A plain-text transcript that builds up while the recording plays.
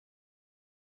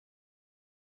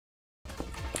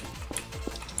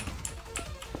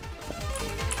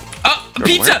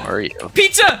Pizza! Where are you?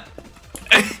 Pizza!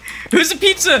 Who's a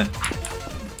pizza?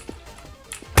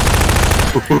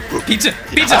 Pizza!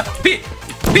 Pizza!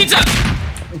 Pizza!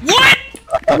 What?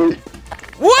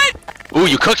 What? Ooh,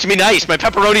 you cooked me nice. My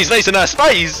pepperoni's nice and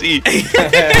spicy.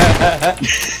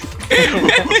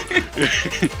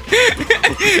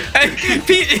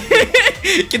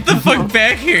 Get the fuck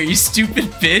back here, you stupid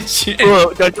bitch!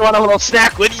 Ooh, don't you want a little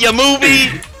snack with your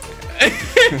movie?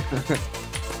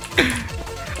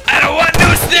 I don't want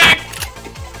no snack!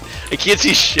 I can't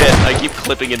see shit. I keep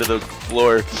clipping into the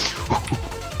floor.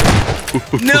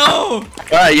 No!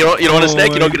 Alright, you don't want a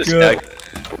snack? You don't get a snack.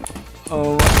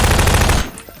 Oh.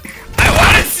 I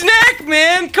want a snack,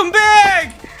 man! Come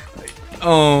back!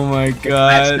 Oh my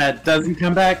god. That doesn't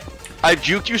come back. I've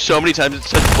juked you so many times, it's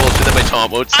such bullshit that my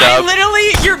taunt won't I stop. literally,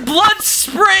 your blood's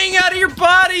spraying out of your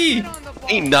body!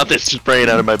 Ain't nothing spraying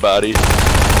out of my body.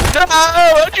 No!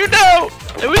 How'd you know?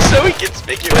 It was so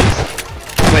inconspicuous.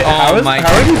 Wait, Oh how my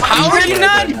how are you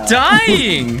not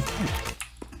dying?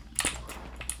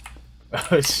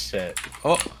 Oh shit.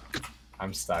 Oh.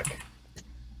 I'm stuck.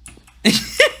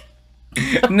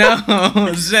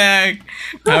 No, Zach.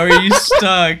 How are you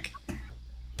stuck?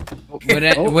 Would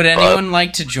anyone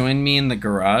like to join me in the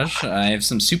garage? I have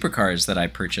some supercars that I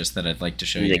purchased that I'd like to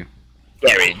show you.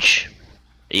 Garage.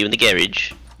 Are you in the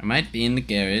garage? I might be in the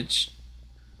garage.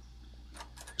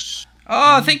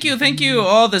 Oh, thank you, thank you.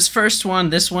 Oh, this first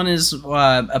one. This one is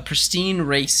a pristine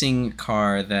racing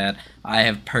car that I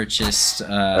have purchased.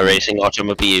 A racing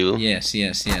automobile. Yes,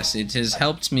 yes, yes. It has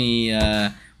helped me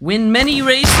win many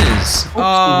races. Oops, Oh,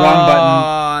 wrong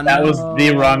button. That no. was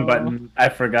the wrong button. I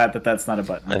forgot that that's not a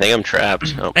button. I think I'm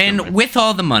trapped. Oh, And with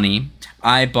all the money,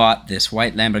 I bought this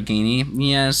white Lamborghini.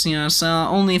 Yes, yes,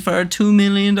 only for $2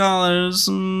 million.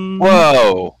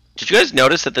 Whoa! Did you guys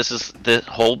notice that the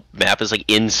whole map is like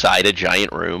inside a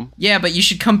giant room? Yeah, but you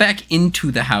should come back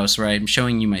into the house where I'm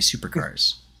showing you my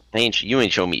supercars. You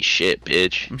ain't showing me shit,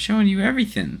 bitch. I'm showing you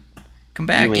everything. Come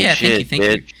back. You ain't Yeah, shit, thank you.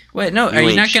 bitch. Wait, no, are You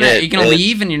you not ain't gonna? shit, Are you gonna bitch.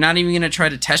 leave and you're not even gonna try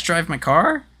to test drive my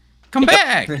car? Come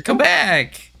back. Come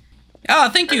back. Oh,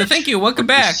 thank you, thank you. Welcome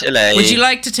back. Silly. Would you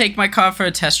like to take my car for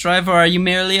a test drive, or are you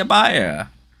merely a buyer?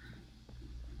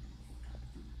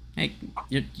 Hey,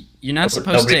 you're not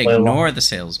supposed to ignore the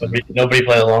salesman. Nobody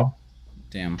play along.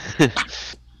 Damn.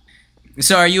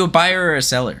 So, are you a buyer or a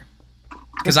seller?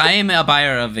 Because I am a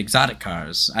buyer of exotic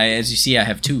cars. As you see, I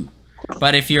have two.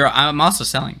 But if you're, I'm also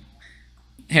selling.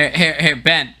 Here,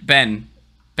 Ben.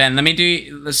 Let me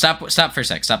do. Stop for a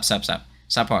sec.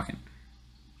 Stop walking.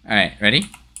 All right, ready?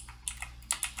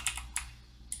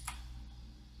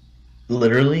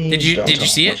 Literally. Did you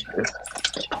see it?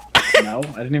 No,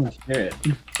 I didn't even hear it.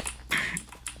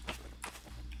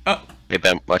 Oh, Hey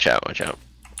Ben, watch out!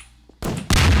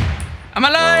 I'm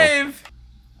alive!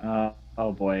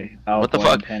 Oh boy. Oh, What the boy,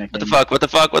 fuck? I'm panicking. What the fuck? What the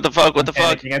fuck? What the fuck? What the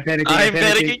fuck? I'm panicking. I'm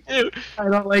panicking too. I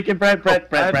don't like it, Brett. Get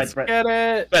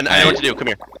it. Ben, I know what to do. Come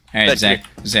here. All right,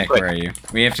 Zach, where are you?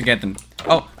 We have to get them.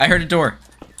 Oh, I heard a door.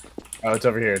 Oh, it's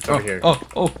over here. It's over here.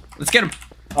 Oh, let's get him.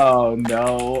 Oh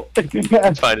no.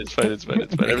 It's fine.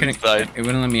 Everything's fine. It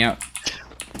wouldn't let me out.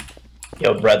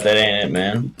 Yo, Brett, that ain't it,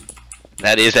 man.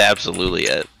 That is absolutely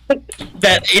it.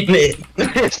 That ain't it.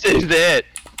 This is it.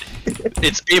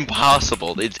 It's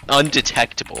impossible. It's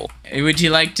undetectable. Would you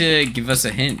like to give us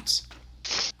a hint?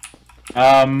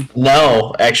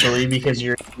 No, actually, because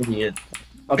you're an idiot.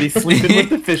 I'll be sleeping with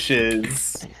the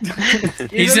fishes.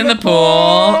 He's in the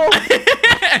pool.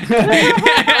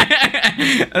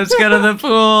 Let's go to the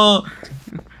pool.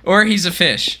 Or he's a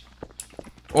fish.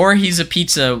 Or he's a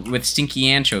pizza with stinky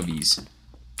anchovies.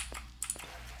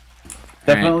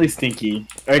 Definitely stinky.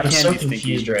 Or it I'm can so be stinky.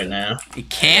 confused right now. It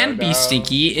can be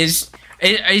stinky. Is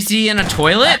he in a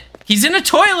toilet? He's in a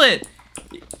toilet.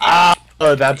 Oh,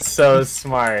 that's so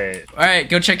smart. All right,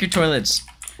 go check your toilets.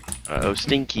 Oh,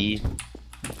 stinky.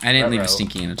 I didn't leave a Uh-oh.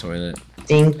 stinky in a toilet.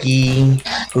 Stinky,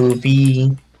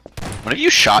 poopy. What if you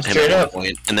shot him Straight at up. one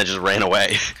point and then just ran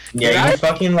away? Yeah, you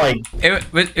fucking like.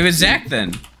 It was Zach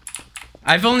then.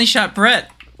 I've only shot Brett.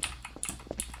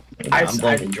 I'm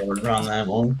blaming Jordan on that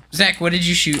one. Zach, what did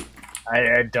you shoot?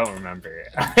 I don't remember.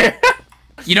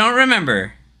 You don't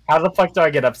remember. How the fuck do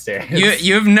I get upstairs?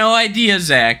 You have no idea,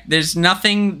 Zach. There's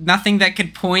nothing that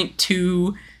could point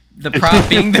to the prop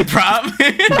being the prop.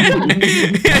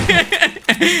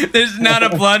 There's not a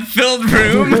blood-filled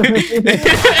room.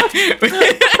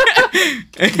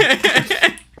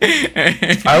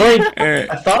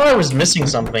 I thought I was missing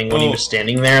something when he was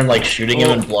standing there and like shooting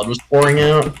him and blood was pouring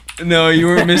out. No, you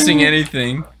weren't missing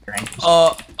anything.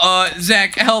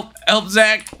 Zach, help,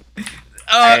 Zach.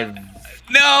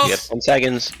 No. You have 10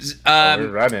 seconds. We're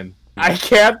running. I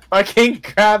can't fucking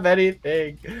grab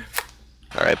anything.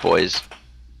 All right, boys.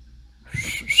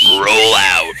 Roll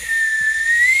out.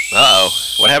 Uh-oh.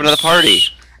 What happened to the party?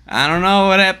 I don't know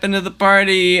what happened to the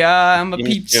party. I'm a You've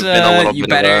been a pizza. little You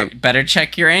bit of better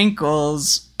check your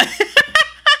ankles.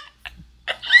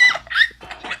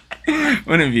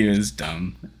 One of you is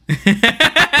dumb.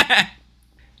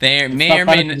 There may or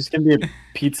may not. Just gonna be a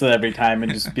pizza every time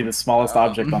and just be the smallest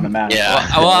object on the map. Yeah.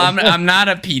 Well, I'm not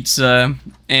a pizza,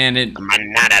 and it.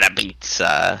 I'm not at a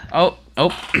pizza. Oh.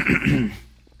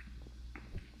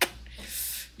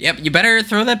 Yep, you better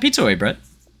throw that pizza away, Brett.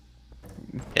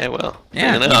 Yeah, well.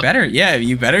 Yeah, clean it you up. better. Yeah,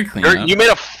 you better clean up. You made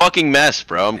a fucking mess,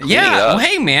 bro. I'm cleaning it Yeah, up. well,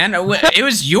 hey man, it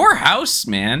was your house,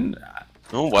 man.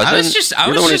 No, it wasn't. I was just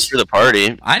You're the one who threw the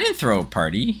party. I didn't throw a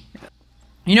party.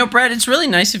 You know, Brett, it's really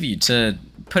nice of you to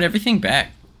put everything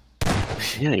back.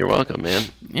 Yeah, you're welcome, man.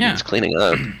 Yeah. It's cleaning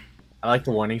up. I like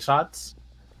the warning shots.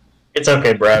 It's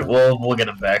okay, Brett. We'll get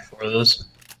him back for this.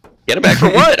 Get him back for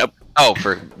what? Oh,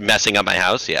 for messing up my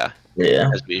house? Yeah. Yeah.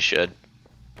 As we should.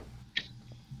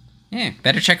 Yeah,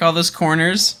 better check all those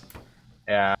corners.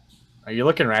 Yeah. Are you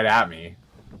looking right at me?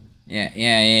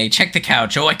 Yeah. Check the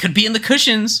couch. Oh, I could be in the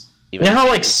cushions. You know how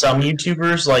like some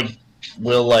YouTubers like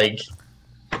will like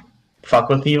fuck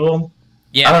with people?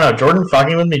 Yeah. I don't know. Jordan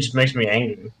fucking with me just makes me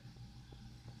angry.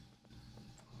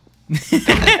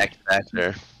 X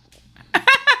Factor.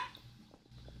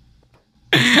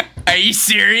 Are you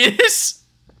serious?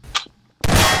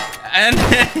 And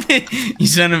you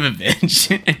son of a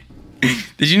bitch.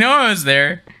 Did you know I was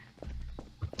there?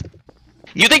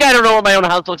 You think I don't know what my own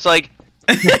house looks like?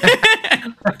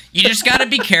 You just gotta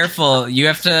be careful. You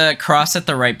have to cross at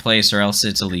the right place or else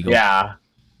it's illegal. Yeah.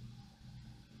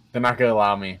 They're not gonna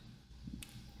allow me.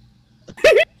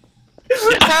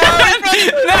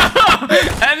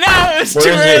 No, it was Where too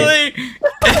is early.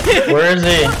 Where is he?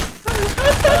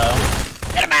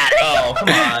 Get him out of here! Oh, come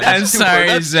on. I'm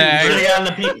sorry, You Zach. should've gotten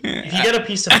if you get a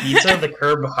piece of pizza, the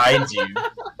curb hides you.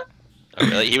 Oh,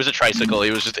 really? He was a tricycle.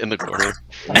 He was just in the corner.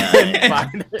 I couldn't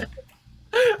find it.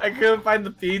 I couldn't find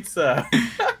the pizza.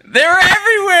 They were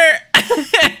everywhere.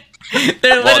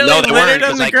 They're Well, no, they weren't littered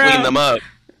on because the I ground. cleaned them up.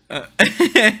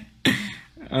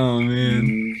 Oh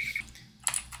man.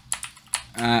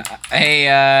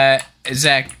 Hey,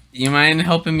 Zach, you mind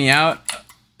helping me out?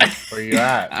 Where you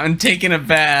at? I'm taking a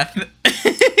bath.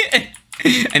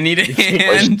 I need a First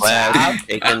hand. class,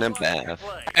 taking a bath.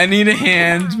 I need a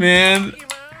hand, man.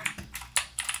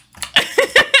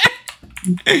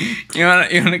 You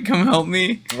wanna come help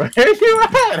me? Where are you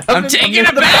at? I'm taking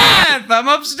a bath. I'm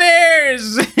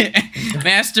upstairs.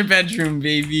 Master bedroom,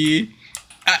 baby.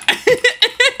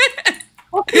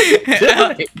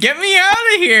 Get me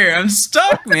out of here! I'm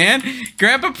stuck, man.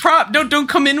 Grab a prop. Don't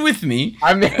come in with me.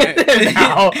 I'm in it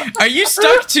now. Are you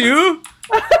stuck too?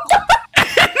 No,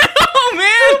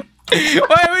 man.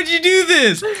 Why would you do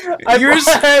this? I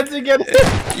had to get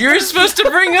it. You were supposed to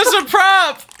bring us a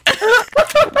prop.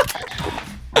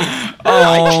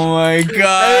 Oh my I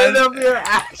god. don't know if you're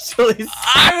actually.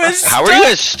 I was How are you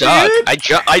guys stuck?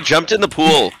 stuck? I jumped in the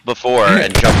pool before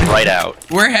and jumped right out.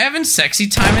 We're having sexy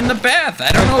time in the bath.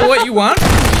 I don't know what you want from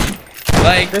me.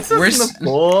 Like, This isn't the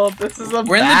pool. This is a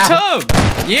we're in bath. the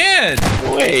tub.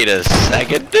 Yeah. Wait a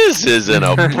second. This isn't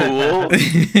a pool.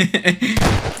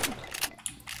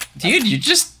 Dude, you're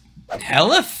just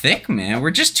hella thick, man.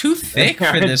 We're just too thick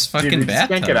for this Dude, fucking we just bathtub.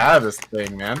 can't get out of this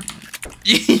thing, man.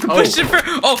 You pushed it for.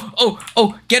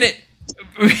 Oh, get it.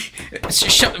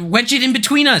 Wedge it in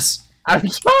between us. I'm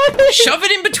trying. Shove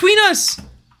it in between us.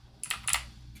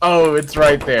 Oh, it's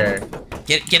right there.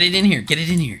 Get it in here. Get it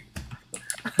in here.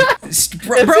 Bro,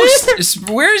 It's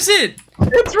where is it?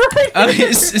 It's right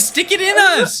there. Stick it in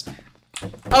us.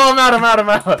 Oh, I'm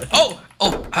out. Oh,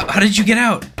 how did you get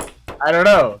out? I don't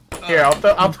know. Here,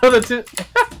 I'll throw the two.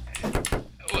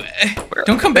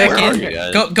 Don't come back where are in. you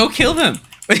guys? Go kill them.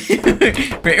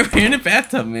 We're in a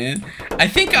bathtub, man. I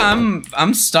think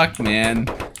I'm stuck, man.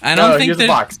 I don't think here's a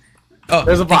box. Oh,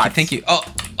 There's a box. Thank you. Oh,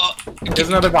 Here's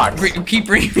another box. keep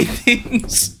bringing me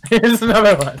things. Here's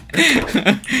another one.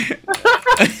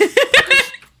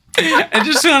 I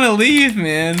just want to leave,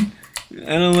 man.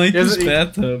 I don't like Here's this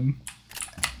bathtub.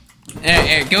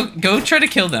 Go try to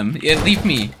kill them. Yeah, leave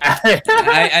me.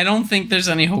 I don't think there's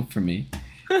any hope for me.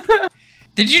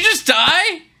 Did you just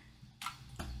die?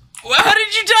 Well, how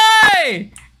did you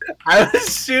die? I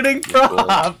was shooting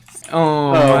props.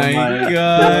 Oh, my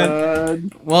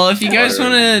god. Well, if you guys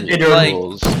want to, like...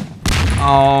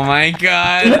 Oh my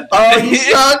god. Oh, you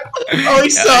suck! Oh, he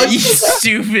sucks! You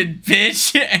stupid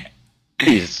bitch.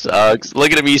 He sucks.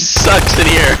 Look at him. He sucks in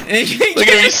here. Look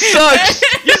at him. He sucks.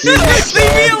 He sucks.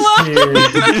 Leave me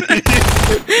alone.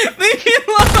 Leave me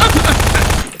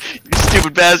alone! You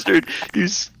stupid bastard! You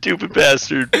stupid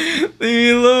bastard! Leave me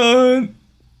alone!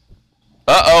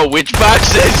 Uh-oh, which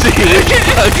box is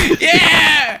it?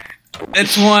 Yeah!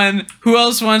 That's one. Who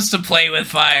else wants to play with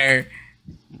fire?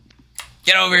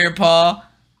 Get over here, Paul.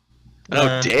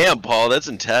 Oh, damn, Paul, that's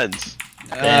intense.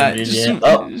 Damn, dude, Just, yeah.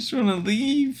 Oh. I just want to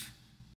leave.